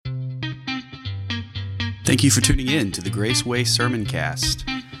Thank you for tuning in to the Graceway Sermon Cast.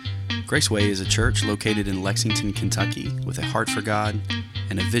 Graceway is a church located in Lexington, Kentucky, with a heart for God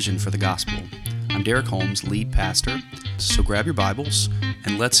and a vision for the gospel. I'm Derek Holmes, lead pastor, so grab your Bibles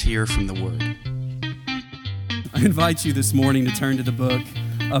and let's hear from the Word. I invite you this morning to turn to the book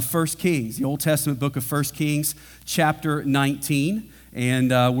of 1 Kings, the Old Testament book of 1 Kings, chapter 19.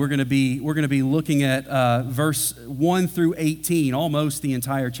 And we're going to be looking at verse 1 through 18, almost the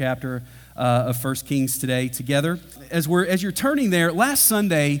entire chapter of 1 Kings today together. As you're turning there, last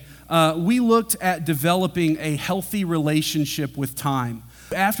Sunday we looked at developing a healthy relationship with time.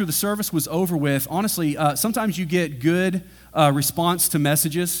 After the service was over with, honestly, sometimes you get good response to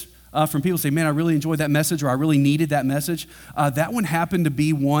messages from people who say, man, I really enjoyed that message, or I really needed that message. That one happened to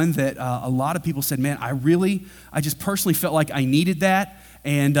be one that a lot of people said, man, I just personally felt like I needed that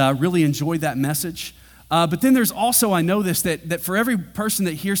and really enjoyed that message. But then there's also, I know this, that for every person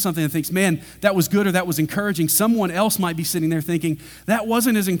that hears something and thinks, man, that was good or that was encouraging, someone else might be sitting there thinking, that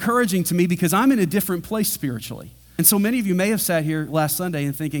wasn't as encouraging to me because I'm in a different place spiritually. And so many of you may have sat here last Sunday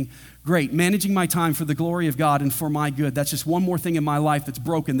and thinking, great, managing my time for the glory of God and for my good, that's just one more thing in my life that's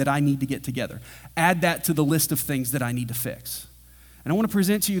broken that I need to get together. Add that to the list of things that I need to fix. And I want to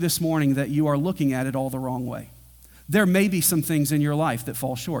present to you this morning that you are looking at it all the wrong way. There may be some things in your life that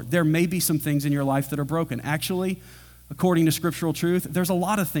fall short. There may be some things in your life that are broken. Actually, according to scriptural truth, there's a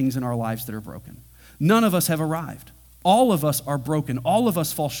lot of things in our lives that are broken. None of us have arrived. All of us are broken. All of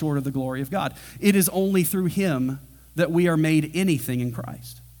us fall short of the glory of God. It is only through Him that we are made anything in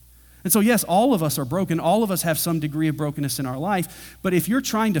Christ. And so yes, all of us are broken. All of us have some degree of brokenness in our life. But if you're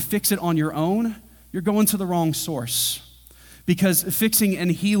trying to fix it on your own, you're going to the wrong source. Because fixing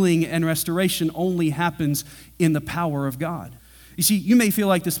and healing and restoration only happens in the power of God. You see, you may feel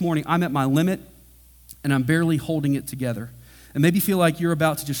like this morning, I'm at my limit and I'm barely holding it together. And maybe feel like you're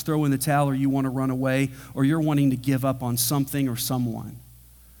about to just throw in the towel, or you want to run away, or you're wanting to give up on something or someone.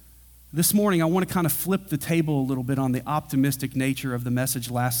 This morning, I want to kind of flip the table a little bit on the optimistic nature of the message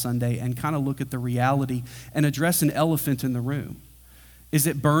last Sunday and kind of look at the reality and address an elephant in the room. Is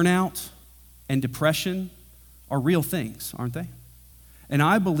that burnout and depression are real things, aren't they? And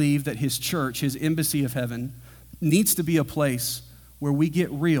I believe that His church, His embassy of heaven, needs to be a place where we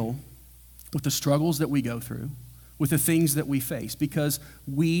get real with the struggles that we go through, with the things that we face, because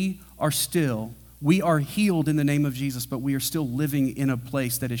we are healed in the name of Jesus, but we are still living in a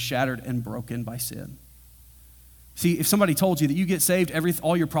place that is shattered and broken by sin. See, if somebody told you that you get saved,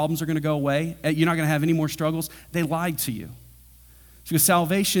 all your problems are going to go away, you're not going to have any more struggles, they lied to you. Because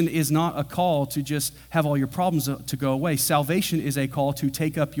salvation is not a call to just have all your problems to go away. Salvation is a call to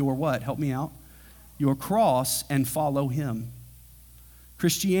take up your what? Help me out. Your cross and follow Him.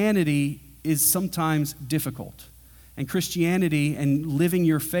 Christianity is sometimes difficult. And Christianity and living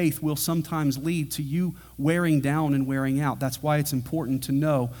your faith will sometimes lead to you wearing down and wearing out. That's why it's important to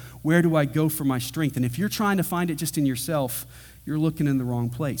know, where do I go for my strength? And if you're trying to find it just in yourself, you're looking in the wrong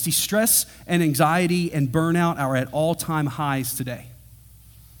place. See, stress and anxiety and burnout are at all-time highs today.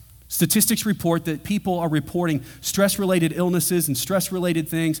 Statistics report that people are reporting stress-related illnesses and stress-related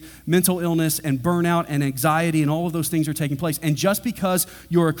things, mental illness and burnout and anxiety, and all of those things are taking place. And just because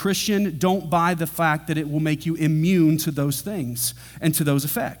you're a Christian, don't buy the fact that it will make you immune to those things and to those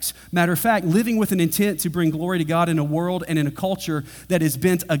effects. Matter of fact, living with an intent to bring glory to God in a world and in a culture that is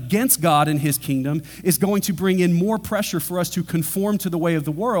bent against God and His kingdom is going to bring in more pressure for us to conform to the way of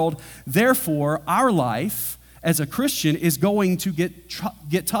the world. Therefore, our life as a Christian is going to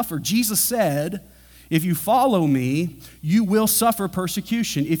get tougher. Jesus said, if you follow me, you will suffer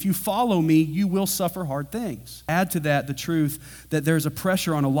persecution. If you follow me, you will suffer hard things. Add to that the truth that there's a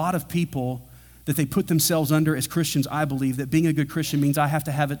pressure on a lot of people that they put themselves under as Christians. I believe that being a good Christian means I have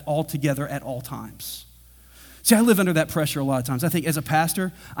to have it all together at all times. See, I live under that pressure a lot of times. I think as a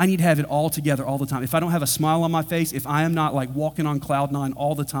pastor, I need to have it all together all the time. If I don't have a smile on my face, if I am not like walking on cloud nine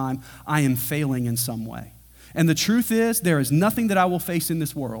all the time, I am failing in some way. And the truth is, there is nothing that I will face in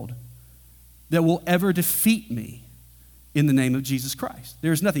this world that will ever defeat me in the name of Jesus Christ.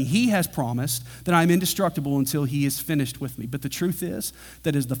 There is nothing. He has promised that I'm indestructible until He is finished with me. But the truth is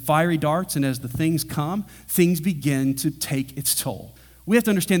that as the fiery darts and as the things come, things begin to take its toll. We have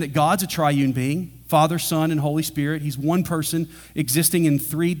to understand that God's a triune being, Father, Son, and Holy Spirit. He's one person existing in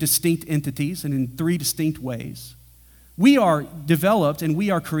three distinct entities and in three distinct ways. We are developed and we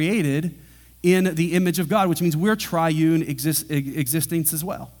are created in the image of God, which means we're triune existence as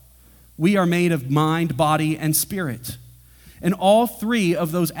well. We are made of mind, body, and spirit. And all three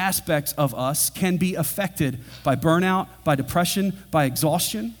of those aspects of us can be affected by burnout, by depression, by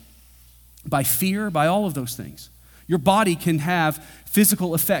exhaustion, by fear, by all of those things. Your body can have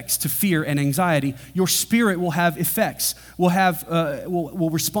physical effects to fear and anxiety. Your spirit will have effects, will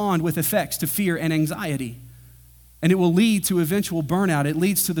respond with effects to fear and anxiety. And it will lead to eventual burnout. It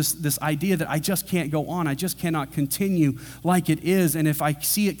leads to this idea that I just can't go on. I just cannot continue like it is. And if I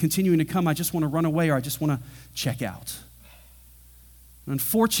see it continuing to come, I just want to run away or I just want to check out.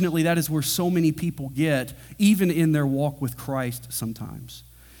 Unfortunately, that is where so many people get, even in their walk with Christ sometimes.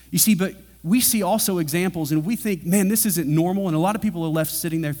 You see, but we see also examples, and we think, man, this isn't normal. And a lot of people are left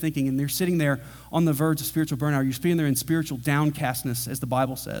sitting there thinking, and they're sitting there on the verge of spiritual burnout. You're sitting there in spiritual downcastness, as the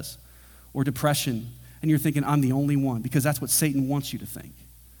Bible says, or depression. And you're thinking, I'm the only one, because that's what Satan wants you to think.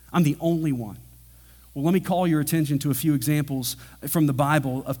 I'm the only one. Well, let me call your attention to a few examples from the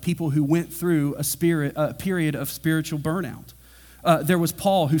Bible of people who went through a period of spiritual burnout. There was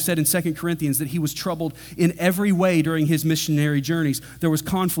Paul, who said in 2 Corinthians that he was troubled in every way during his missionary journeys. There was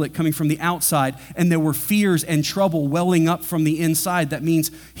conflict coming from the outside, and there were fears and trouble welling up from the inside. That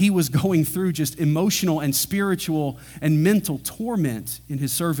means he was going through just emotional and spiritual and mental torment in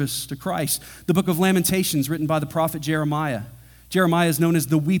his service to Christ. The book of Lamentations, written by the prophet Jeremiah. Jeremiah is known as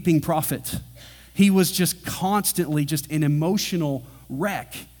the weeping prophet. He was just constantly just an emotional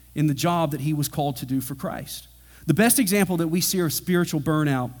wreck in the job that he was called to do for Christ. The best example that we see of spiritual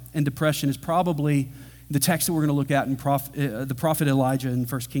burnout and depression is probably the text that we're going to look at in the prophet Elijah in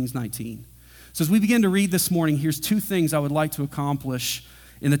 1 Kings 19. So as we begin to read this morning, here's two things I would like to accomplish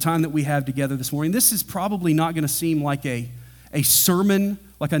in the time that we have together this morning. This is probably not going to seem like a sermon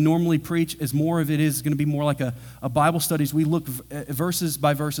like I normally preach, as more of it is going to be more like a Bible study as we look verses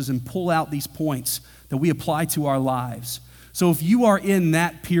by verses and pull out these points that we apply to our lives. So if you are in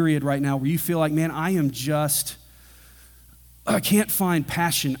that period right now where you feel like, man, I can't find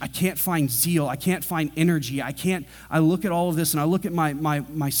passion, I can't find zeal, I can't find energy, I look at all of this and I look at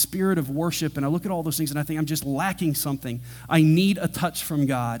my spirit of worship and I look at all those things and I think I'm just lacking something. I need a touch from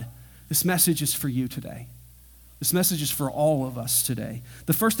God. This message is for you today. This message is for all of us today.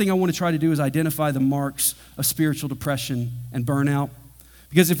 The first thing I want to try to do is identify the marks of spiritual depression and burnout.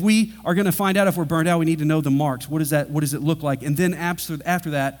 Because if we are going to find out if we're burned out, we need to know the marks. What does it look like? And then after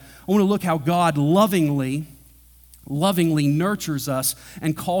that, I want to look how God lovingly nurtures us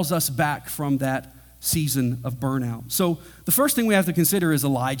and calls us back from that season of burnout. So the first thing we have to consider is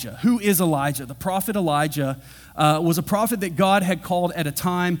Elijah. Who is Elijah? The prophet Elijah was a prophet that God had called at a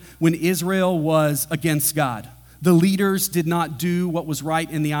time when Israel was against God. The leaders did not do what was right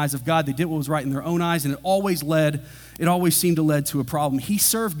in the eyes of God. They did what was right in their own eyes, and it always seemed to lead to a problem. He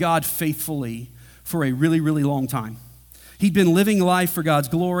served God faithfully for a really, really long time. He'd been living life for God's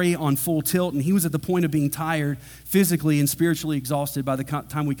glory on full tilt, and he was at the point of being tired, physically and spiritually exhausted by the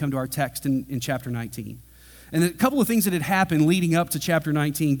time we come to our text in chapter 19. And a couple of things that had happened leading up to chapter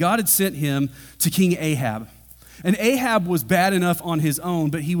 19. God had sent him to King Ahab. And Ahab was bad enough on his own,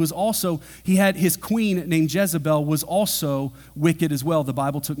 but he had his queen named Jezebel was also wicked as well. The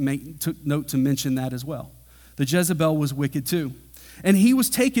Bible took note to mention that as well. The Jezebel was wicked too. And he was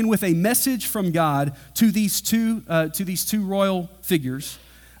taken with a message from God to these two royal figures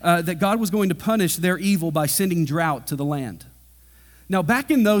that God was going to punish their evil by sending drought to the land. Now,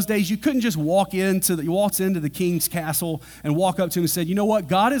 back in those days, you couldn't just walk into the king's castle and walk up to him and say, you know what,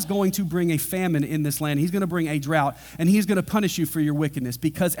 God is going to bring a famine in this land. He's going to bring a drought, and he's going to punish you for your wickedness,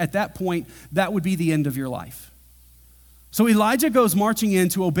 because at that point, that would be the end of your life. So Elijah goes marching in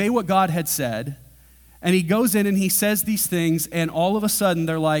to obey what God had said, and he goes in and he says these things, and all of a sudden,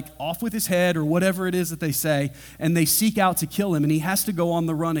 they're like off with his head or whatever it is that they say, and they seek out to kill him, and he has to go on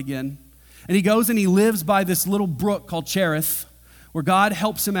the run again. And he goes and he lives by this little brook called Cherith, where God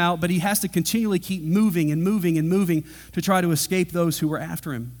helps him out, but he has to continually keep moving and moving and moving to try to escape those who were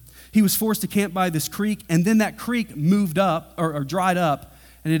after him. He was forced to camp by this creek, and then that creek moved up or dried up,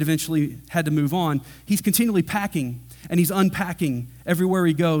 and it eventually had to move on. He's continually packing, and he's unpacking everywhere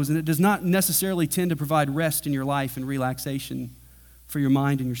he goes, and it does not necessarily tend to provide rest in your life and relaxation for your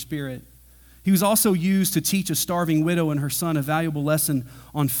mind and your spirit. He was also used to teach a starving widow and her son a valuable lesson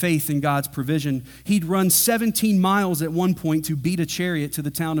on faith in God's provision. He'd run 17 miles at one point to beat a chariot to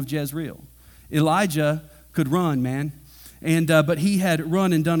the town of Jezreel. Elijah could run, man. But he had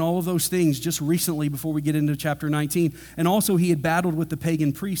run and done all of those things just recently before we get into chapter 19. And also he had battled with the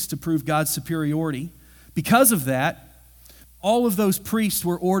pagan priests to prove God's superiority. Because of that, all of those priests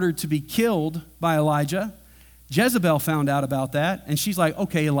were ordered to be killed by Elijah. Jezebel found out about that, and she's like,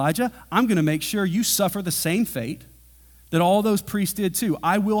 okay, Elijah, I'm going to make sure you suffer the same fate that all those priests did too.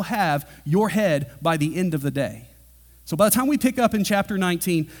 I will have your head by the end of the day. So by the time we pick up in chapter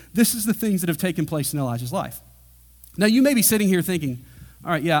 19, this is the things that have taken place in Elijah's life. Now, you may be sitting here thinking, All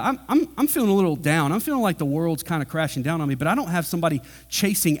right, yeah, I'm feeling a little down. I'm feeling like the world's kind of crashing down on me, but I don't have somebody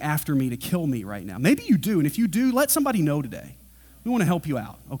chasing after me to kill me right now. Maybe you do, and if you do, let somebody know today. We want to help you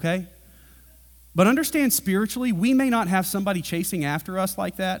out, okay? But understand spiritually, we may not have somebody chasing after us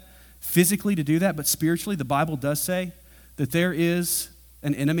like that physically to do that, but spiritually, the Bible does say that there is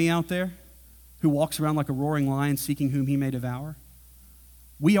an enemy out there who walks around like a roaring lion seeking whom he may devour.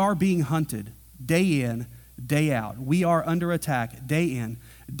 We are being hunted day in, day out. We are under attack day in,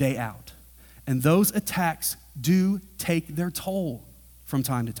 day out. And those attacks do take their toll from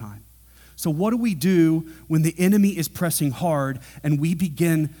time to time. So what do we do when the enemy is pressing hard and we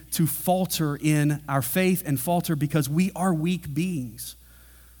begin to falter in our faith and falter because we are weak beings?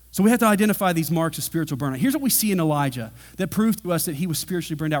 So we have to identify these marks of spiritual burnout. Here's what we see in Elijah that proved to us that he was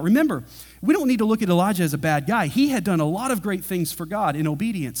spiritually burned out. Remember, we don't need to look at Elijah as a bad guy. He had done a lot of great things for God in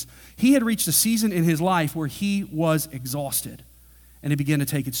obedience. He had reached a season in his life where he was exhausted, and it began to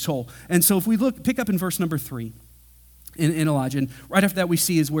take its toll. And so if we pick up in verse number 3 in Elijah, and right after that we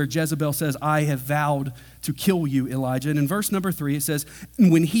see is where Jezebel says, I have vowed to kill you, Elijah. And in verse number 3 it says,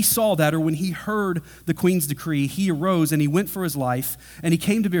 when he saw that, or when he heard the queen's decree, he arose and he went for his life, and he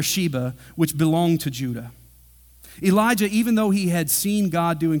came to Beersheba, which belonged to Judah. Elijah, even though he had seen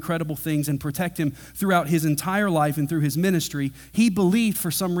God do incredible things and protect him throughout his entire life and through his ministry, he believed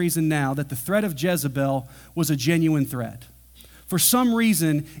for some reason now that the threat of Jezebel was a genuine threat. For some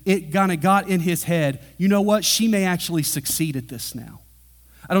reason, it kind of got in his head, you know what, she may actually succeed at this now.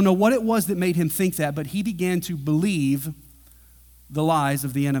 I don't know what it was that made him think that, but he began to believe the lies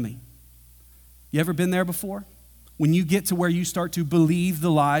of the enemy. You ever been there before? When you get to where you start to believe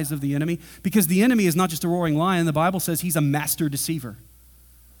the lies of the enemy? Because the enemy is not just a roaring lion. The Bible says he's a master deceiver.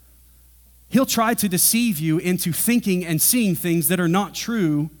 He'll try to deceive you into thinking and seeing things that are not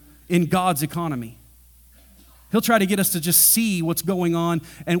true in God's economy. He'll try to get us to just see what's going on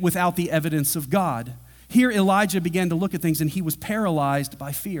and without the evidence of God. Here, Elijah began to look at things and he was paralyzed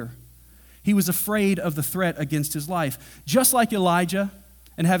by fear. He was afraid of the threat against his life. Just like Elijah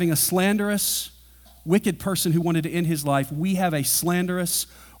and having a slanderous, wicked person who wanted to end his life, we have a slanderous,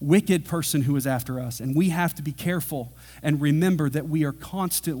 wicked person who is after us. And we have to be careful and remember that we are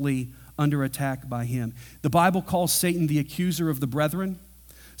constantly under attack by him. The Bible calls Satan the accuser of the brethren.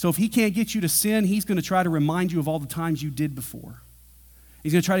 So if he can't get you to sin, he's going to try to remind you of all the times you did before.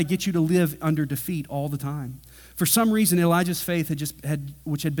 He's going to try to get you to live under defeat all the time. For some reason, Elijah's faith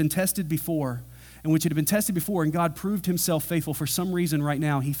which had been tested before, and God proved himself faithful. For some reason right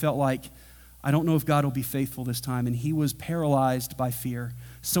now, he felt like, I don't know if God will be faithful this time, and he was paralyzed by fear.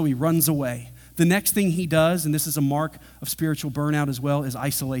 So he runs away. The next thing he does, and this is a mark of spiritual burnout as well, is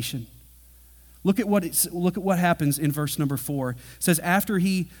isolation. Look at what happens in verse number 4. It says, after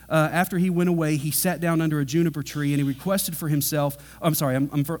he went away, he sat down under a juniper tree and he requested for himself. I'm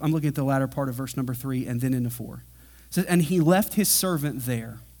looking at the latter part of verse number 3 and then into 4. It says, and he left his servant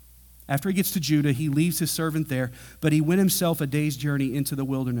there. After he gets to Judah, he leaves his servant there, but he went himself a day's journey into the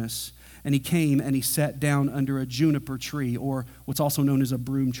wilderness. And he came and he sat down under a juniper tree, or what's also known as a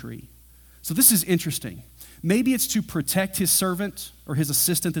broom tree. So this is interesting. Maybe it's to protect his servant or his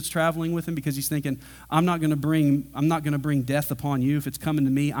assistant that's traveling with him, because he's thinking, I'm not going to bring death upon you. If it's coming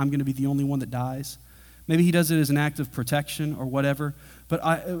to me, I'm going to be the only one that dies. Maybe he does it as an act of protection or whatever. But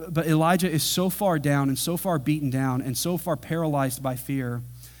Elijah is so far down and so far beaten down and so far paralyzed by fear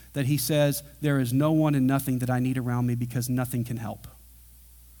that he says, there is no one and nothing that I need around me because nothing can help.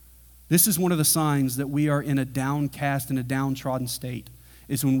 This is one of the signs that we are in a downcast and a downtrodden state,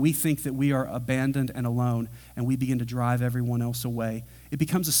 is when we think that we are abandoned and alone and we begin to drive everyone else away. It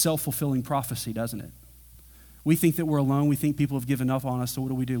becomes a self-fulfilling prophecy, doesn't it? We think that we're alone. We think people have given up on us, so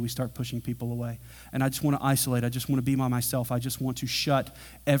what do? We start pushing people away. And I just want to isolate. I just want to be by myself. I just want to shut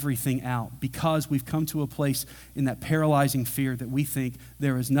everything out, because we've come to a place in that paralyzing fear that we think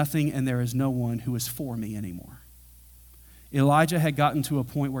there is nothing and there is no one who is for me anymore. Elijah had gotten to a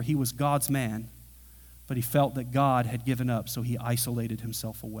point where he was God's man, but he felt that God had given up, so he isolated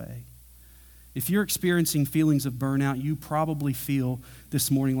himself away. If you're experiencing feelings of burnout, you probably feel this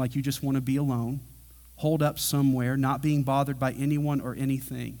morning like you just want to be alone, holed up somewhere, not being bothered by anyone or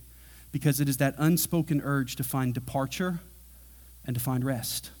anything, because it is that unspoken urge to find departure and to find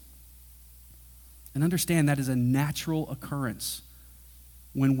rest. And understand that is a natural occurrence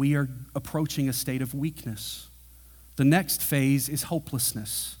when we are approaching a state of weakness. The next phase is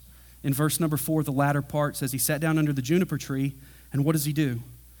hopelessness. In verse number 4, the latter part says he sat down under the juniper tree, and what does he do?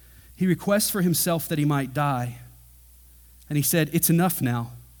 He requests for himself that he might die. And he said, it's enough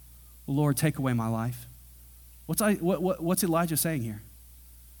now. Lord, take away my life. What's Elijah saying here?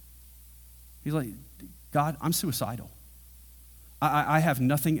 He's like, God, I'm suicidal. I have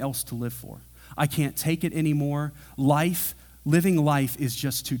nothing else to live for. I can't take it anymore. Living life is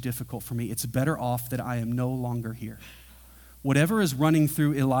just too difficult for me. It's better off that I am no longer here. Whatever is running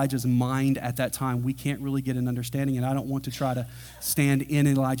through Elijah's mind at that time, we can't really get an understanding, and I don't want to try to stand in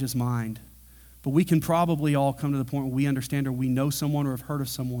Elijah's mind. But we can probably all come to the point where we understand or we know someone or have heard of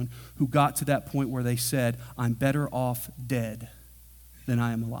someone who got to that point where they said, I'm better off dead than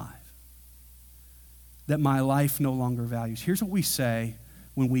I am alive. That my life no longer values. Here's what we say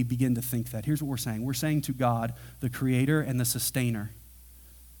when we begin to think that. Here's what we're saying. We're saying to God, the creator and the sustainer,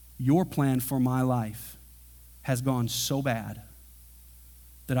 your plan for my life has gone so bad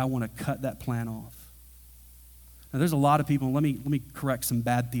that I want to cut that plan off. Now, there's a lot of people, let me correct some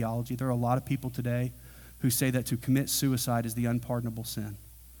bad theology. There are a lot of people today who say that to commit suicide is the unpardonable sin.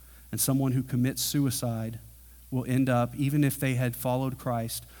 And someone who commits suicide will end up, even if they had followed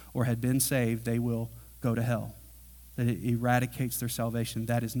Christ or had been saved, they will go to hell. That it eradicates their salvation.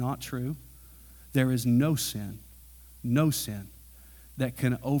 That is not true. There is no sin that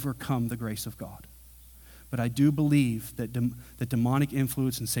can overcome the grace of God. But I do believe that demonic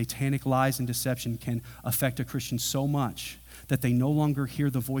influence and satanic lies and deception can affect a Christian so much that they no longer hear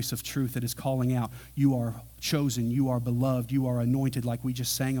the voice of truth that is calling out, you are chosen, you are beloved, you are anointed, like we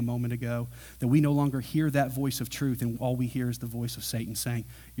just sang a moment ago, that we no longer hear that voice of truth, and all we hear is the voice of Satan saying,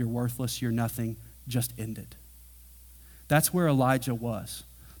 you're worthless, you're nothing, just end it. That's where Elijah was.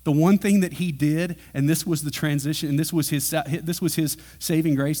 The one thing that he did, and this was the transition, and this was his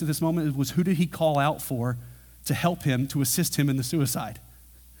saving grace at this moment, was who did he call out for to help him, to assist him in the suicide?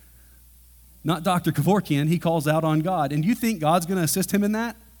 Not Dr. Kevorkian, he calls out on God. And you think God's going to assist him in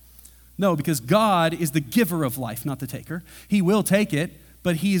that? No, because God is the giver of life, not the taker. He will take it,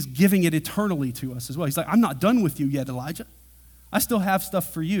 but he is giving it eternally to us as well. He's like, I'm not done with you yet, Elijah. I still have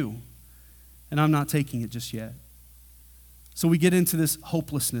stuff for you, and I'm not taking it just yet. So we get into this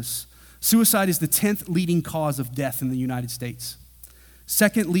hopelessness. Suicide is the 10th leading cause of death in the United States.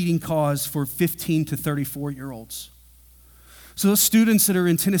 Second leading cause for 15 to 34-year-olds. So those students that are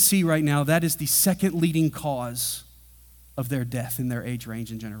in Tennessee right now, that is the second leading cause of their death in their age range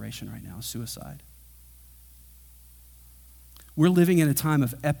and generation right now, suicide. We're living in a time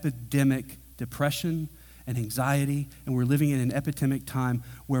of epidemic depression and anxiety, and we're living in an epidemic time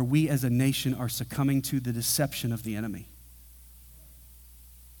where we as a nation are succumbing to the deception of the enemy.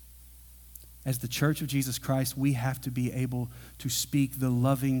 As the Church of Jesus Christ, we have to be able to speak the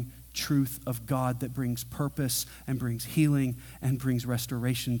loving truth of God that brings purpose and brings healing and brings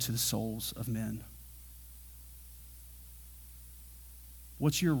restoration to the souls of men.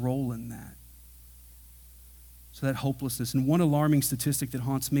 What's your role in that? So that hopelessness. And one alarming statistic that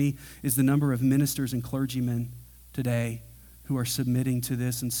haunts me is the number of ministers and clergymen today who are submitting to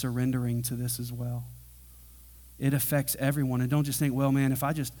this and surrendering to this as well. It affects everyone. And don't just think, well, man, if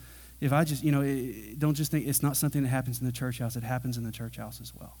I just, don't just think it's not something that happens in the church house. It happens in the church house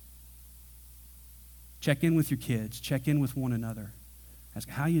as well. Check in with your kids. Check in with one another. Ask,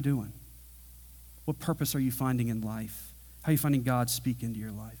 how you doing? What purpose are you finding in life? How are you finding God speak into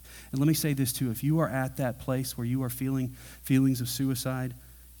your life? And let me say this too. If you are at that place where you are feeling feelings of suicide,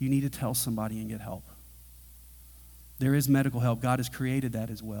 you need to tell somebody and get help. There is medical help. God has created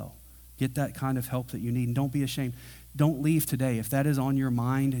that as well. Get that kind of help that you need. And don't be ashamed. Don't leave today. If that is on your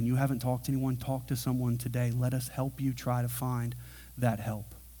mind and you haven't talked to anyone, talk to someone today. Let us help you try to find that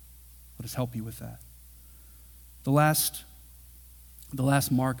help. Let us help you with that. The last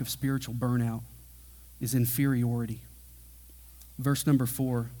mark of spiritual burnout is inferiority. Verse number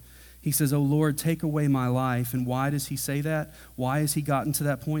 4, he says, "O Lord, take away my life." And why does he say that? Why has he gotten to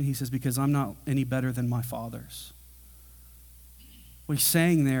that point? He says, because I'm not any better than my fathers. What he's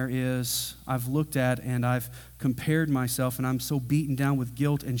saying there is, I've looked at and I've compared myself, and I'm so beaten down with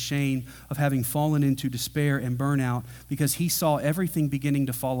guilt and shame of having fallen into despair and burnout, because he saw everything beginning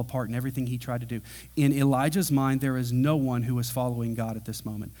to fall apart and everything he tried to do. In Elijah's mind, there is no one who is following God at this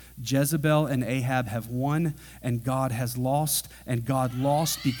moment. Jezebel and Ahab have won, and God has lost, and God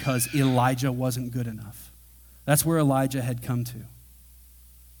lost because Elijah wasn't good enough. That's where Elijah had come to.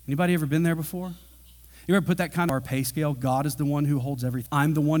 Anybody ever been there before? You ever put that kind of our pay scale? God is the one who holds everything.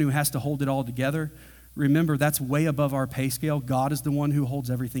 I'm the one who has to hold it all together. Remember, that's way above our pay scale. God is the one who holds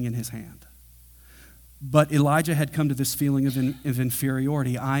everything in his hand. But Elijah had come to this feeling of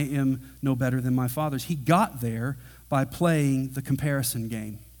inferiority. I am no better than my fathers. He got there by playing the comparison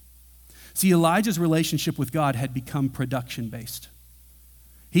game. See, Elijah's relationship with God had become production-based.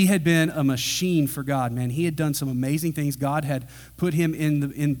 He had been a machine for God, man. He had done some amazing things. God had put him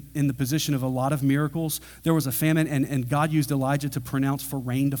in the position of a lot of miracles. There was a famine, and God used Elijah to pronounce for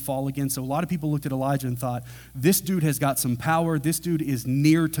rain to fall again. So a lot of people looked at Elijah and thought, this dude has got some power. This dude is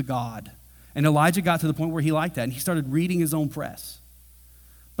near to God. And Elijah got to the point where he liked that, and he started reading his own press.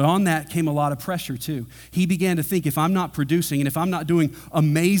 But on that came a lot of pressure too. He began to think, if I'm not producing and if I'm not doing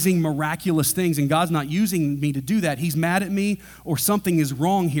amazing, miraculous things and God's not using me to do that, he's mad at me or something is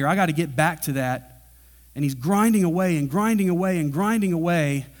wrong here. I got to get back to that. And he's grinding away and grinding away and grinding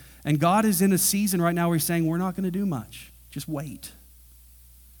away. And God is in a season right now where he's saying, we're not going to do much. Just wait.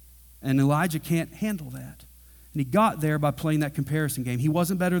 And Elijah can't handle that. And he got there by playing that comparison game. He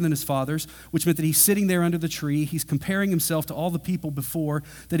wasn't better than his fathers, which meant that he's sitting there under the tree. He's comparing himself to all the people before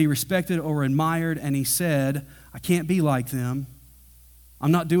that he respected or admired, and he said, I can't be like them.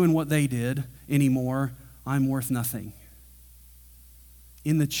 I'm not doing what they did anymore. I'm worth nothing.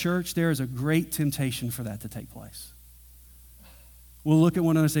 In the church, there is a great temptation for that to take place. We'll look at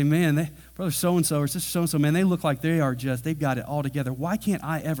one another and say, man, brother so-and-so or sister so-and-so, man, they look like they've got it all together. Why can't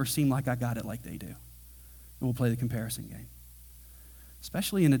I ever seem like I got it like they do? And we'll play the comparison game.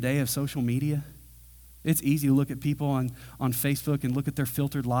 Especially in a day of social media, it's easy to look at people on Facebook and look at their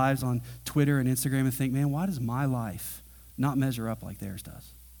filtered lives on Twitter and Instagram and think, man, why does my life not measure up like theirs does?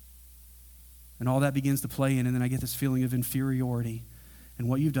 And all that begins to play in, and then I get this feeling of inferiority. And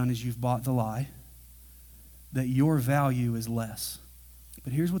what you've done is you've bought the lie that your value is less.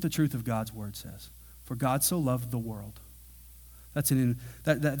 But here's what the truth of God's word says. For God so loved the world. That's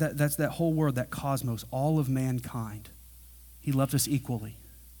that whole world, that cosmos, all of mankind. He loved us equally.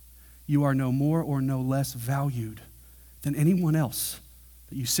 You are no more or no less valued than anyone else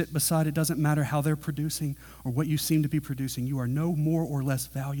that you sit beside. It doesn't matter how they're producing or what you seem to be producing. You are no more or less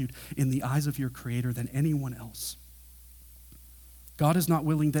valued in the eyes of your Creator than anyone else. God is not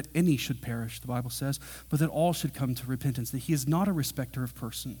willing that any should perish, the Bible says, but that all should come to repentance, that he is not a respecter of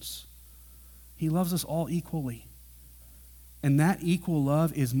persons. He loves us all equally. And that equal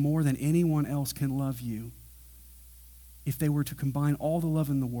love is more than anyone else can love you. If they were to combine all the love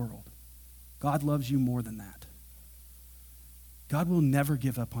in the world, God loves you more than that. God will never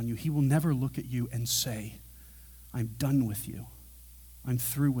give up on you. He will never look at you and say, I'm done with you. I'm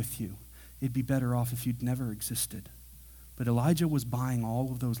through with you. It'd be better off if you'd never existed. But Elijah was buying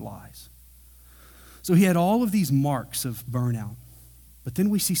all of those lies. So he had all of these marks of burnout. But then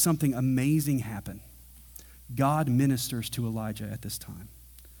we see something amazing happen. God ministers to Elijah at this time.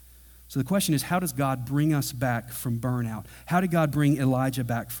 So the question is, how does God bring us back from burnout? How did God bring Elijah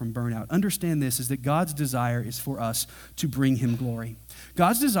back from burnout? Understand this, is that God's desire is for us to bring him glory.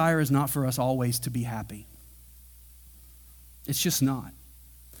 God's desire is not for us always to be happy. It's just not.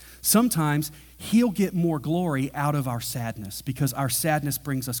 Sometimes he'll get more glory out of our sadness because our sadness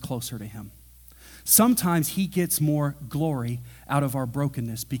brings us closer to him. Sometimes he gets more glory out of our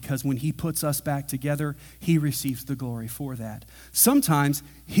brokenness because when he puts us back together, he receives the glory for that. Sometimes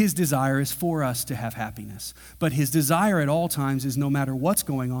his desire is for us to have happiness, but his desire at all times is no matter what's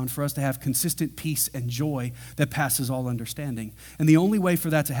going on for us to have consistent peace and joy that passes all understanding. And the only way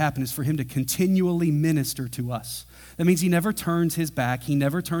for that to happen is for him to continually minister to us. That means he never turns his back, he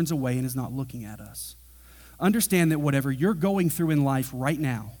never turns away and is not looking at us. Understand that whatever you're going through in life right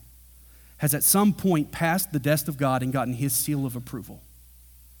now has at some point passed the desk of God and gotten his seal of approval.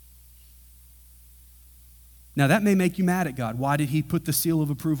 Now that may make you mad at God. Why did he put the seal of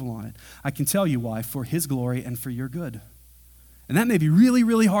approval on it? I can tell you why, for his glory and for your good. And that may be really,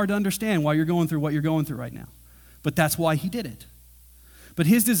 really hard to understand why you're going through what you're going through right now. But that's why he did it. But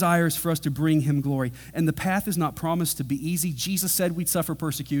his desire is for us to bring him glory. And the path is not promised to be easy. Jesus said we'd suffer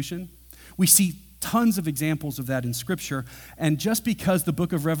persecution. We see tons of examples of that in Scripture. And just because the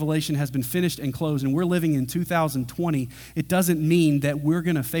book of Revelation has been finished and closed and we're living in 2020, it doesn't mean that we're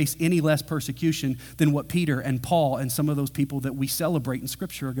going to face any less persecution than what Peter and Paul and some of those people that we celebrate in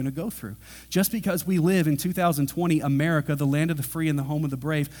Scripture are going to go through. Just because we live in 2020 America, the land of the free and the home of the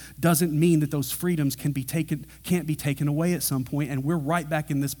brave, doesn't mean that those freedoms can't be taken away at some point. And we're right back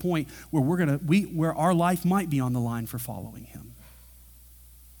in this point where where our life might be on the line for following him.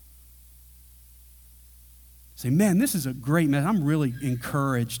 Say, man, this is a great message. I'm really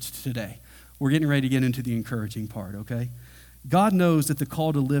encouraged today. We're getting ready to get into the encouraging part, okay? God knows that the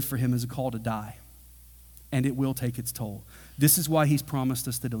call to live for him is a call to die, and it will take its toll. This is why he's promised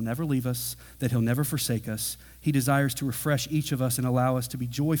us that he'll never leave us, that he'll never forsake us. He desires to refresh each of us and allow us to be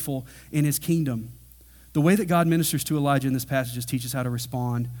joyful in his kingdom. The way that God ministers to Elijah in this passage is teach us how to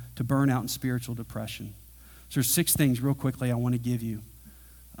respond to burnout and spiritual depression. So there's 6 things real quickly I want to give you.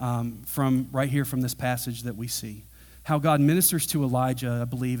 From right here from this passage that we see. How God ministers to Elijah, I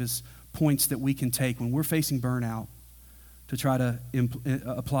believe, is points that we can take when we're facing burnout to try to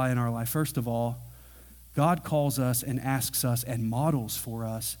apply in our life. First of all, God calls us and asks us and models for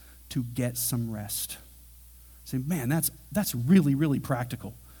us to get some rest. Say, man, that's really, really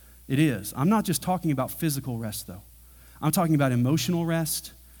practical. It is. I'm not just talking about physical rest, though. I'm talking about emotional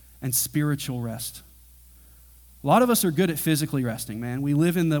rest and spiritual rest. A lot of us are good at physically resting, man. We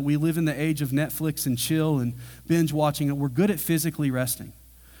live in the age of Netflix and chill and binge watching. We're good at physically resting.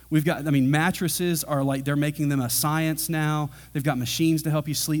 Mattresses are like, they're making them a science now. They've got machines to help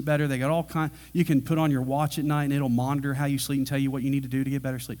you sleep better. They got all kinds. You can put on your watch at night and it'll monitor how you sleep and tell you what you need to do to get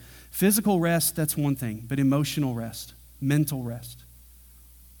better sleep. Physical rest, that's one thing, but emotional rest, mental rest.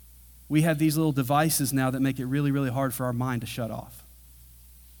 We have these little devices now that make it really, really hard for our mind to shut off,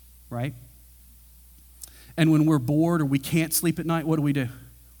 right? And when we're bored or we can't sleep at night, what do?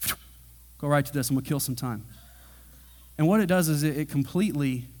 Go right to this and we'll kill some time. And what it does is it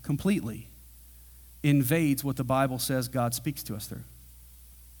completely invades what the Bible says God speaks to us through.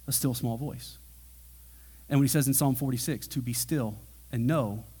 A still small voice. And when he says in Psalm 46, to be still and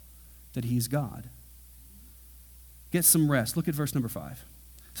know that he is God. Get some rest. Look at verse number 5.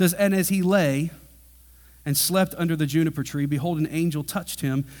 It says, and as he lay and slept under the juniper tree, behold, an angel touched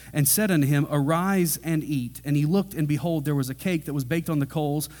him and said unto him, arise and eat. And he looked, and behold, there was a cake that was baked on the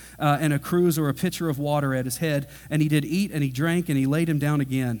coals, and a cruse or a pitcher of water at his head. And he did eat, and he drank, and he laid him down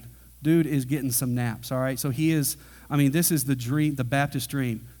again. Dude is getting some naps, all right? So this is the dream, the Baptist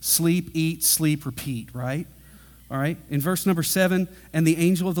dream. Sleep, eat, sleep, repeat, right? All right? In verse number 7, and the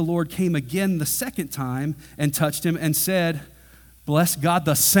angel of the Lord came again the second time and touched him and said, bless God,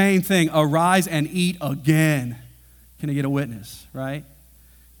 the same thing. Arise and eat again. Can I get a witness, right?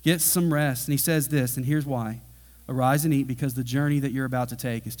 Get some rest. And he says this, and here's why. Arise and eat because the journey that you're about to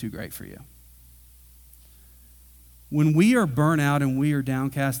take is too great for you. When we are burnt out and we are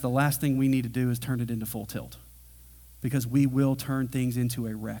downcast, the last thing we need to do is turn it into full tilt because we will turn things into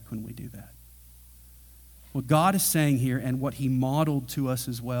a wreck when we do that. What God is saying here and what he modeled to us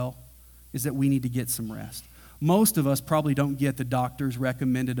as well is that we need to get some rest. Most of us probably don't get the doctor's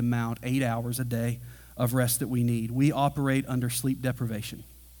recommended amount, 8 hours a day of rest that we need. We operate under sleep deprivation.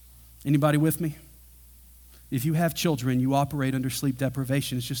 Anybody with me? If you have children, you operate under sleep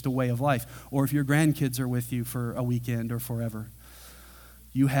deprivation. It's just a way of life. Or if your grandkids are with you for a weekend or forever,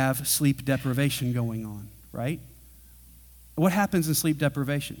 you have sleep deprivation going on, right? What happens in sleep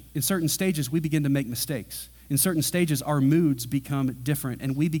deprivation? In certain stages, we begin to make mistakes. In certain stages, our moods become different,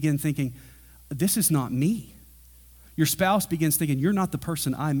 and we begin thinking, this is not me. Your spouse begins thinking, you're not the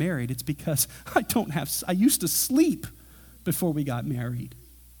person I married. It's because I used to sleep before we got married.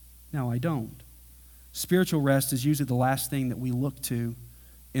 Now I don't. Spiritual rest is usually the last thing that we look to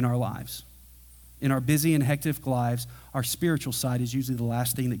in our lives. In our busy and hectic lives, our spiritual side is usually the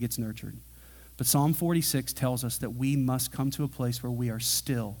last thing that gets nurtured. But Psalm 46 tells us that we must come to a place where we are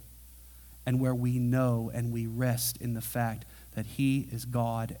still and where we know and we rest in the fact that he is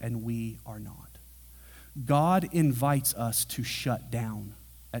God and we are not. God invites us to shut down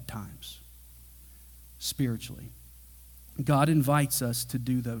at times, spiritually. God invites us to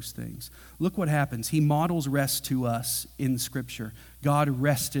do those things. Look what happens. He models rest to us in Scripture. God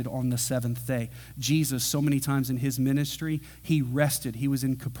rested on the seventh day. Jesus, so many times in his ministry, he rested. He was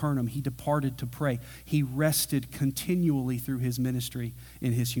in Capernaum. He departed to pray. He rested continually through his ministry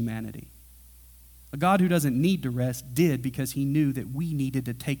in his humanity. A God who doesn't need to rest did because he knew that we needed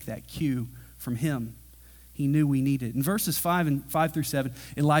to take that cue from him. He knew we needed it. In verses 5 through 7,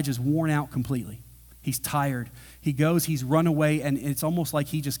 Elijah's worn out completely. He's tired. He goes, he's run away, and it's almost like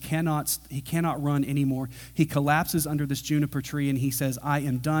he cannot run anymore. He collapses under this juniper tree, and he says, I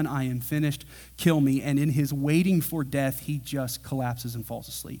am done, I am finished, kill me. And in his waiting for death, he just collapses and falls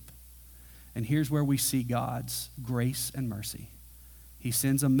asleep. And here's where we see God's grace and mercy. He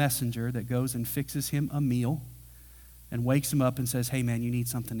sends a messenger that goes and fixes him a meal and wakes him up and says, hey man, you need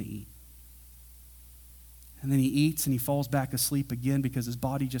something to eat. And then he eats and he falls back asleep again because his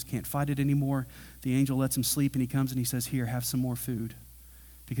body just can't fight it anymore. The angel lets him sleep and he comes and he says, here, have some more food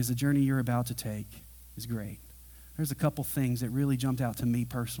because the journey you're about to take is great. There's a couple things that really jumped out to me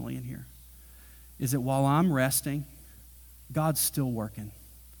personally in here. Is that while I'm resting, God's still working.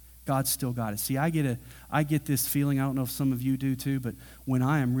 God's still got it. See, I get this feeling, I don't know if some of you do too, but when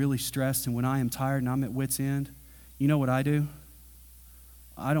I am really stressed and when I am tired and I'm at wit's end, you know what I do?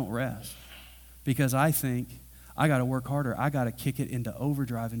 I don't rest. Because I think I got to work harder. I got to kick it into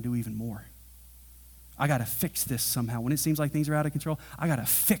overdrive and do even more. I got to fix this somehow. When it seems like things are out of control, I got to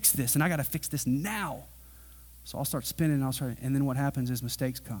fix this, and I got to fix this now. So I'll start spinning, and then what happens is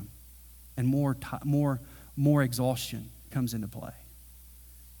mistakes come, and more more exhaustion comes into play.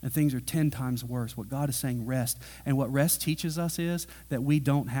 And things are 10 times worse. What God is saying, rest. And what rest teaches us is that we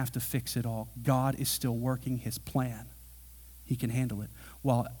don't have to fix it all. God is still working his plan. He can handle it.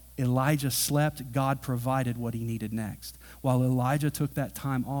 While Elijah slept, God provided what he needed next. While Elijah took that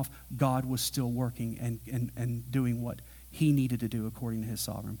time off, God was still working and doing what he needed to do according to his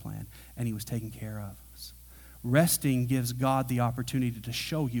sovereign plan. And he was taking care of us. Resting gives God the opportunity to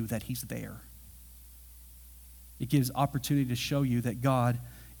show you that he's there. It gives opportunity to show you that God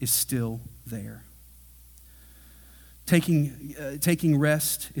is still there. Taking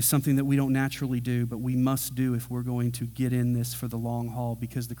rest is something that we don't naturally do, but we must do if we're going to get in this for the long haul,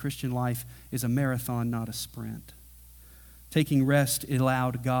 because the Christian life is a marathon, not a sprint. Taking rest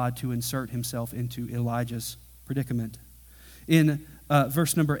allowed God to insert himself into Elijah's predicament. In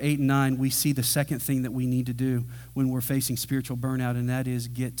verse number 8 and 9, we see the second thing that we need to do when we're facing spiritual burnout, and that is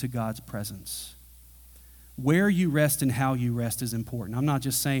get to God's presence. Where you rest and how you rest is important. I'm not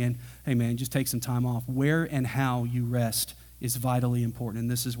just saying, hey man, just take some time off. Where and how you rest is vitally important,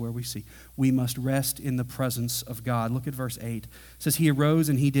 and this is where we see. We must rest in the presence of God. Look at verse 8. It says, he arose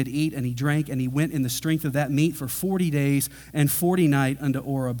and he did eat and he drank, and he went in the strength of that meat for 40 days and 40 nights unto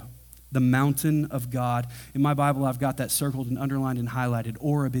Oreb, the mountain of God. In my Bible, I've got that circled and underlined and highlighted.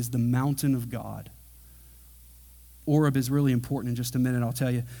 Oreb is the mountain of God. Oreb is really important. In just a minute, I'll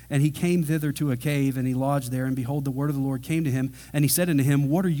tell you. And he came thither to a cave, and he lodged there, and behold, the word of the Lord came to him, and he said unto him,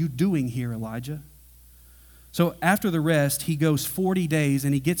 what are you doing here, Elijah? So after the rest, he goes 40 days,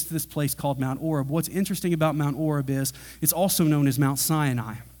 and he gets to this place called Mount Oreb. What's interesting about Mount Oreb is it's also known as Mount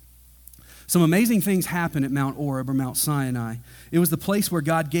Sinai. Some amazing things happen at Mount Oreb or Mount Sinai. It was the place where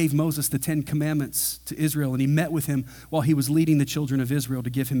God gave Moses the 10 Commandments to Israel, and he met with him while he was leading the children of Israel to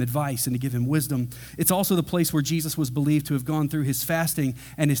give him advice and to give him wisdom. It's also the place where Jesus was believed to have gone through his fasting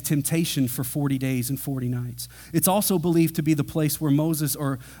and his temptation for 40 days and 40 nights. It's also believed to be the place where Moses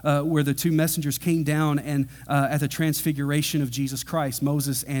where the two messengers came down and at the transfiguration of Jesus Christ,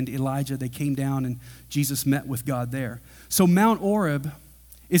 Moses and Elijah, they came down and Jesus met with God there. So Mount Oreb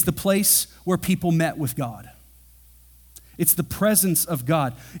is the place where people met with God. It's the presence of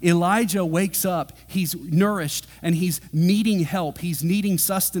God. Elijah wakes up, he's nourished, and he's needing help. He's needing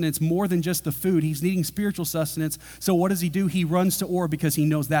sustenance more than just the food. He's needing spiritual sustenance. So what does he do? He runs to Oreb because he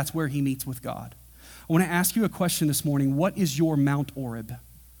knows that's where he meets with God. I want to ask you a question this morning. What is your Mount Oreb?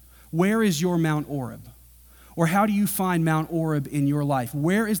 Where is your Mount Oreb? Or how do you find Mount Oreb in your life?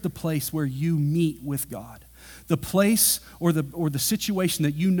 Where is the place where you meet with God? The place or the situation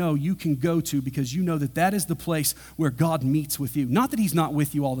that you know you can go to because you know that that is the place where God meets with you. Not that he's not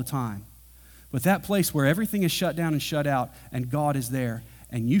with you all the time, but that place where everything is shut down and shut out and God is there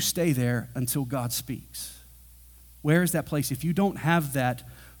and you stay there until God speaks. Where is that place? If you don't have that,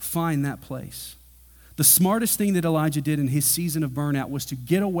 find that place. The smartest thing that Elijah did in his season of burnout was to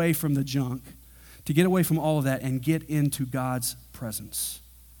get away from the junk, to get away from all of that and get into God's presence.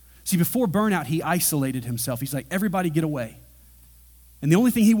 See, before burnout, he isolated himself. He's like, everybody get away. And the only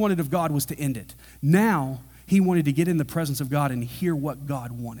thing he wanted of God was to end it. Now, he wanted to get in the presence of God and hear what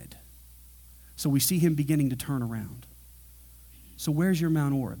God wanted. So we see him beginning to turn around. So where's your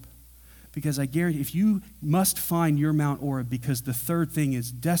Mount Oreb? Because I guarantee if you must find your Mount Oreb, because the third thing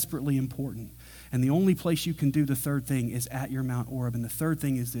is desperately important. And the only place you can do the third thing is at your Mount Oreb. And the third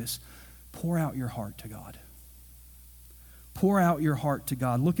thing is this: pour out your heart to God. Pour out your heart to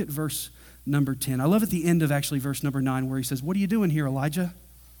God. Look at verse number 10. I love at the end of actually verse number 9 where he says, what are you doing here, Elijah?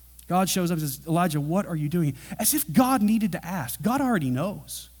 God shows up and says, Elijah, what are you doing? As if God needed to ask. God already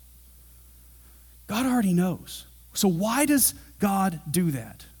knows. God already knows. So why does God do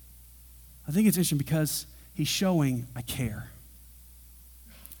that? I think it's interesting because he's showing, I care.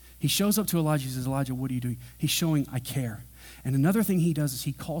 He shows up to Elijah and says, Elijah, what are you doing? He's showing, I care. And another thing he does is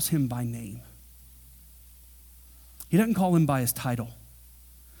he calls him by name. He doesn't call him by his title.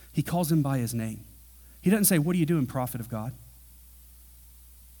 He calls him by his name. He doesn't say, what are you doing, prophet of God?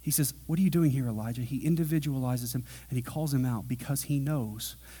 He says, what are you doing here, Elijah? He individualizes him and he calls him out because he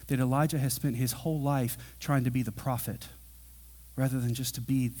knows that Elijah has spent his whole life trying to be the prophet rather than just to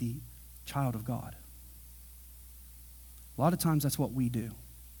be the child of God. A lot of times that's what we do.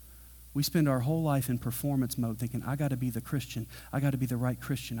 We spend our whole life in performance mode thinking, I got to be the Christian. I got to be the right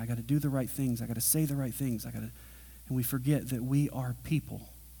Christian. I got to do the right things. I got to say the right things. And we forget that we are people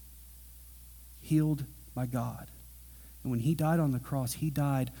healed by God. And when he died on the cross, he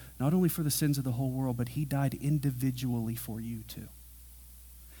died not only for the sins of the whole world, but he died individually for you too.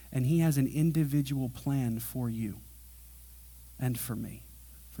 And he has an individual plan for you and for me,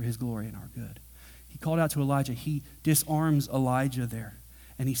 for his glory and our good. He called out to Elijah. He disarms Elijah there.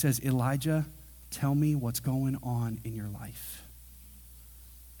 And he says, Elijah, Tell me what's going on in your life.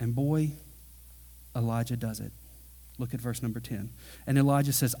 And boy, Elijah does it. Look at verse number 10. And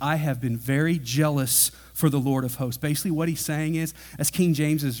Elijah says, I have been very jealous for the Lord of hosts. Basically what he's saying is, as King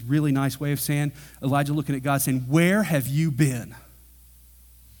James's really nice way of saying, Elijah looking at God saying, where have you been?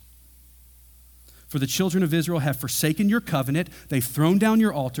 For the children of Israel have forsaken your covenant. They've thrown down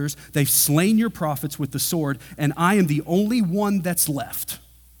your altars. They've slain your prophets with the sword. And I am the only one that's left.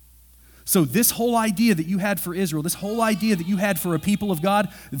 So this whole idea that you had for Israel, this whole idea that you had for a people of God,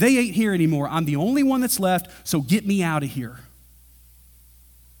 they ain't here anymore. I'm the only one that's left, so get me out of here.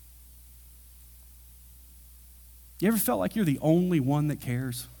 You ever felt like you're the only one that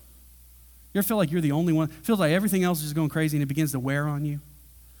cares? You ever feel like you're the only one? It feels like everything else is just going crazy and it begins to wear on you.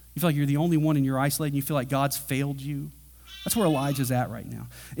 You feel like you're the only one and you're isolated and you feel like God's failed you. That's where Elijah's at right now.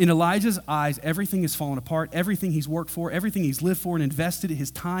 In Elijah's eyes, everything is falling apart. Everything he's worked for, everything he's lived for and invested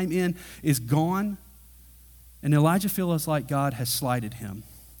his time in is gone. And Elijah feels like God has slighted him.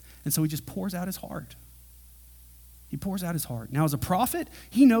 And so he just pours out his heart. He pours out his heart. Now, as a prophet,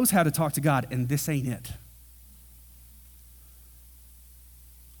 he knows how to talk to God, and this ain't it.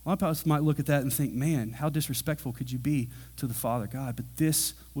 A lot of us might look at that and think, man, how disrespectful could you be to the Father God? But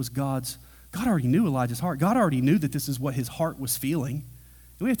this was God already knew Elijah's heart. God already knew that this is what his heart was feeling.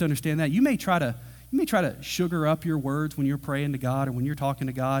 And we have to understand that. You may try to sugar up your words when you're praying to God or when you're talking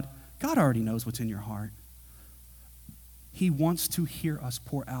to God. God already knows what's in your heart. He wants to hear us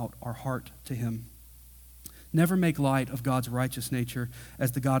pour out our heart to him. Never make light of God's righteous nature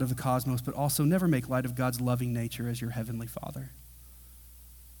as the God of the cosmos, but also never make light of God's loving nature as your heavenly Father.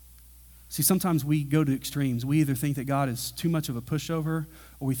 See, sometimes we go to extremes. We either think that God is too much of a pushover,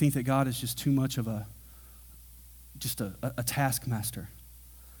 or we think that God is just too much of a taskmaster.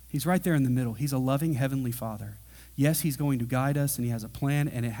 He's right there in the middle. He's a loving heavenly Father. Yes, he's going to guide us, and he has a plan,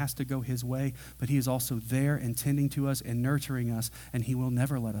 and it has to go his way, but he is also there and tending to us and nurturing us, and he will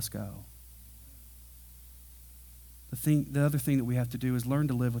never let us go. The other thing that we have to do is learn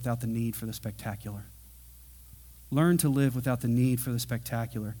to live without the need for the spectacular. Learn to live without the need for the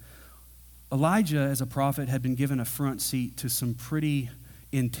spectacular. Elijah, as a prophet, had been given a front seat to some pretty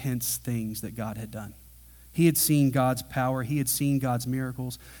intense things that God had done. He had seen God's power. He had seen God's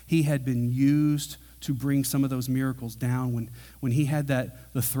miracles. He had been used to bring some of those miracles down. When he had the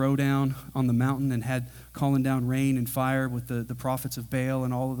throwdown on the mountain and had calling down rain and fire with the prophets of Baal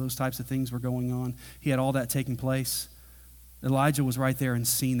and all of those types of things were going on, he had all that taking place. Elijah was right there and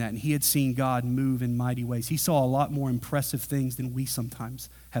seen that, and he had seen God move in mighty ways. He saw a lot more impressive things than we sometimes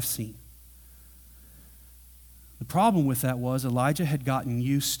have seen. The problem with that was Elijah had gotten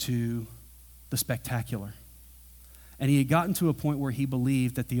used to the spectacular. And he had gotten to a point where he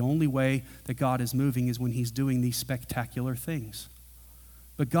believed that the only way that God is moving is when he's doing these spectacular things.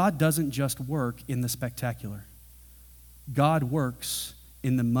 But God doesn't just work in the spectacular. God works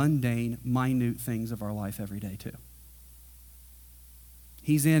in the mundane, minute things of our life every day too.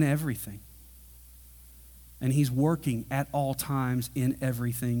 He's in everything. And he's working at all times in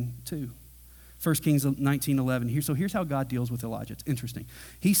everything too. 1 Kings 19:11. So here's how God deals with Elijah. It's interesting.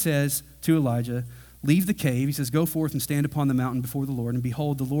 He says to Elijah, leave the cave. He says, go forth and stand upon the mountain before the Lord. And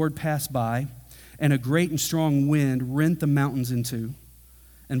behold, the Lord passed by, and a great and strong wind rent the mountains in two,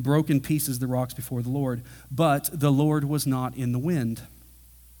 and broke in pieces the rocks before the Lord. But the Lord was not in the wind.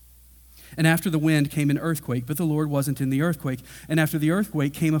 And after the wind came an earthquake, but the Lord wasn't in the earthquake. And after the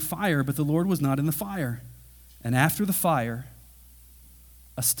earthquake came a fire, but the Lord was not in the fire. And after the fire,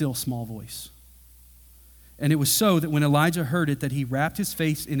 a still small voice. And it was so that when Elijah heard it, that he wrapped his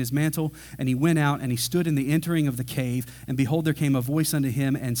face in his mantle, and he went out, and he stood in the entering of the cave. And behold, there came a voice unto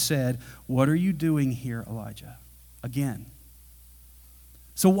him and said, what are you doing here, Elijah? Again.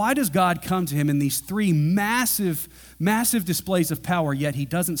 So why does God come to him in these three massive displays of power, yet he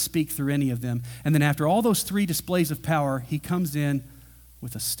doesn't speak through any of them? And then after all those three displays of power, he comes in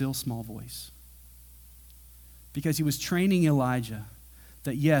with a still small voice. Because he was training Elijah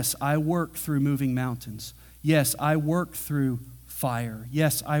that yes, I work through moving mountains. Yes, I work through fire.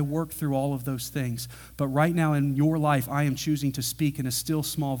 Yes, I work through all of those things. But right now in your life, I am choosing to speak in a still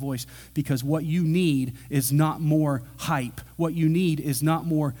small voice, because what you need is not more hype. What you need is not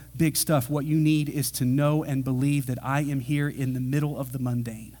more big stuff. What you need is to know and believe that I am here in the middle of the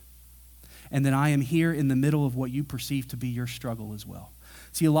mundane, and that I am here in the middle of what you perceive to be your struggle as well.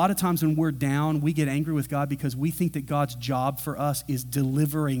 See, a lot of times when we're down, we get angry with God because we think that God's job for us is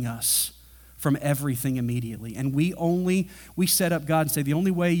delivering us from everything immediately. And we set up God and say, the only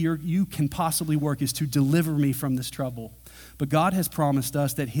way you can possibly work is to deliver me from this trouble. But God has promised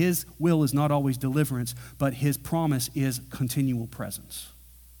us that his will is not always deliverance, but his promise is continual presence.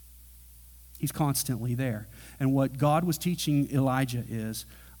 He's constantly there. And what God was teaching Elijah is,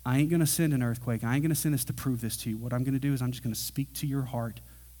 I ain't going to send an earthquake. I ain't going to send this to prove this to you. What I'm going to do is I'm just going to speak to your heart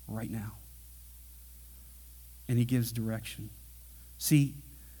right now. And he gives direction. See,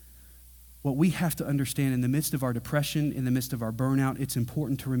 what we have to understand in the midst of our depression, in the midst of our burnout, it's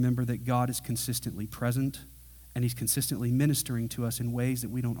important to remember that God is consistently present and he's consistently ministering to us in ways that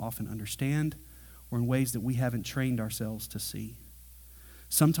we don't often understand or in ways that we haven't trained ourselves to see.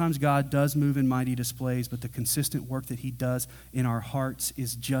 Sometimes God does move in mighty displays, but the consistent work that he does in our hearts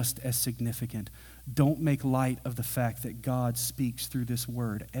is just as significant. Don't make light of the fact that God speaks through this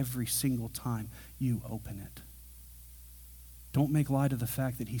word every single time you open it. Don't make light of the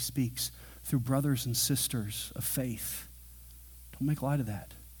fact that he speaks through brothers and sisters of faith. Don't make light of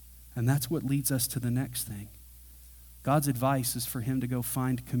that. And that's what leads us to the next thing. God's advice is for him to go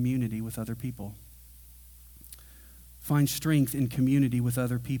find community with other people. Find strength in community with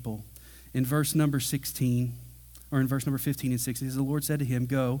other people. In verse number 16, or in verse number 15 and 16, the Lord said to him,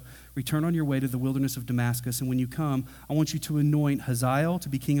 go, return on your way to the wilderness of Damascus, and when you come, I want you to anoint Hazael to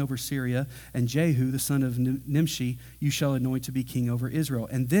be king over Syria, and Jehu, the son of Nimshi, you shall anoint to be king over Israel.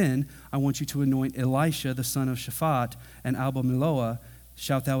 And then I want you to anoint Elisha, the son of Shaphat, and Abel-Meholah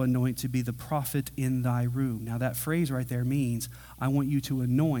shalt thou anoint to be the prophet in thy room. Now that phrase right there means, I want you to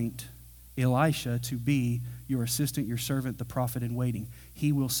anoint Elisha to be your assistant, your servant, the prophet in waiting.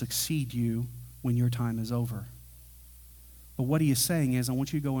 He will succeed you when your time is over. But what he is saying is, I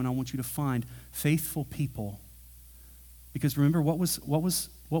want you to go and I want you to find faithful people. Because remember, what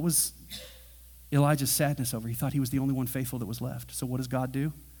was Elijah's sadness over? He thought he was the only one faithful that was left. So what does God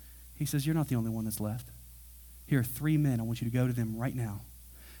do? He says, you're not the only one that's left. Here are 3 men. I want you to go to them right now.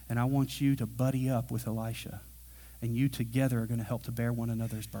 And I want you to buddy up with Elisha. And you together are going to help to bear one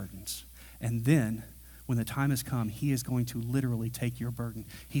another's burdens. And then, when the time has come, he is going to literally take your burden.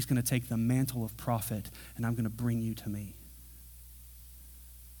 He's going to take the mantle of prophet, and I'm going to bring you to me.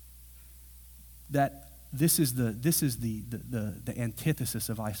 This is the antithesis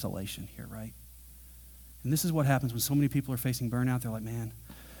of isolation here, right? And this is what happens when so many people are facing burnout. They're like, man,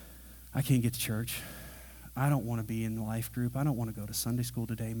 I can't get to church. I don't want to be in the life group. I don't want to go to Sunday school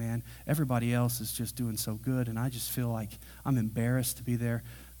today, man. Everybody else is just doing so good, and I just feel like I'm embarrassed to be there.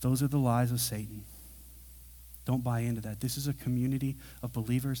 Those are the lies of Satan. Don't buy into that. This is a community of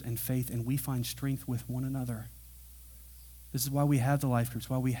believers and faith, and we find strength with one another. This is why we have the life groups,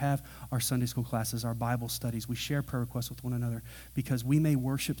 why we have our Sunday school classes, our Bible studies. We share prayer requests with one another because we may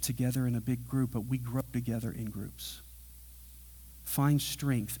worship together in a big group, but we grow together in groups. Find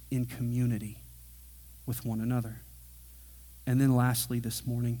strength in community with one another. And then lastly this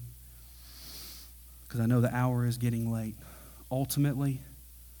morning, because I know the hour is getting late, ultimately,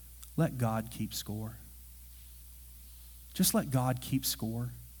 let God keep score. Just let God keep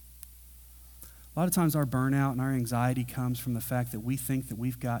score. A lot of times our burnout and our anxiety comes from the fact that we think that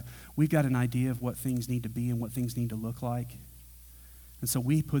we've got an idea of what things need to be and what things need to look like. And so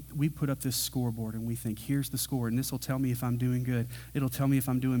we put up this scoreboard and we think, here's the score, and this will tell me if I'm doing good. It'll tell me if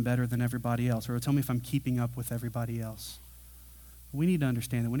I'm doing better than everybody else, or it'll tell me if I'm keeping up with everybody else. We need to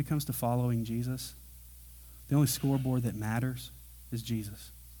understand that when it comes to following Jesus, the only scoreboard that matters is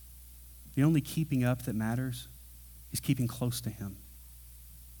Jesus. The only keeping up that matters is keeping close to him.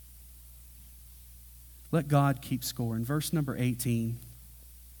 Let God keep score. In verse number 18,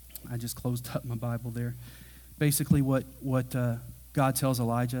 I just closed up my Bible there. Basically what God tells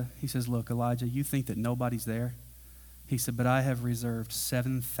Elijah, he says, look, Elijah, you think that nobody's there? He said, but I have reserved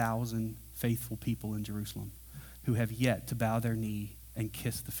 7,000 faithful people in Jerusalem who have yet to bow their knee and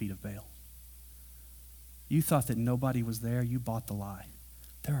kiss the feet of Baal. You thought that nobody was there. You bought the lie.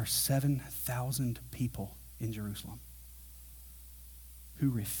 There are 7,000 people in Jerusalem who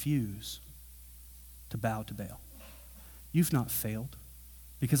refuse to bow to Baal. You've not failed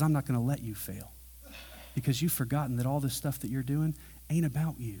because I'm not going to let you fail. Because you've forgotten that all this stuff that you're doing ain't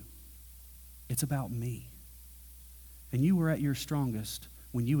about you. It's about me. And you were at your strongest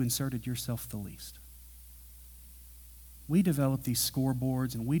when you inserted yourself the least. We develop these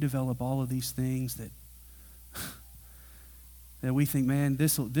scoreboards and we develop all of these things that we think, man,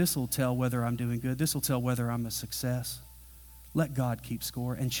 this will tell whether I'm doing good. This will tell whether I'm a success. Let God keep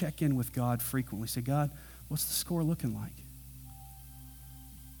score and check in with God frequently. Say, God, what's the score looking like?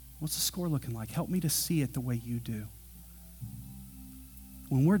 What's the score looking like? Help me to see it the way you do.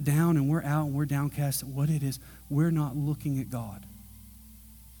 When we're down and we're out and we're downcast at what it is, we're not looking at God.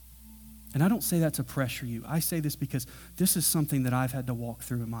 And I don't say that to pressure you. I say this because this is something that I've had to walk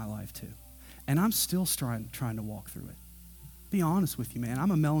through in my life too. And I'm still trying to walk through it. Be honest with you, man.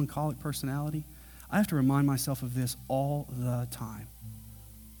 I'm a melancholic personality. I have to remind myself of this all the time.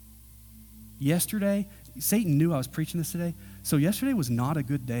 yesterday, Satan knew I was preaching this today, so yesterday was not a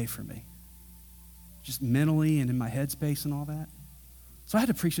good day for me. Just mentally and in my headspace and all that. So I had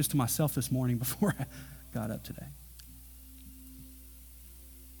to preach this to myself this morning before I got up today.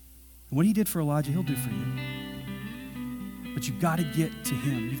 And what he did for Elijah, he'll do for you. But you've got to get to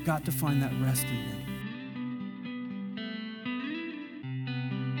him. You've got to find that rest in him.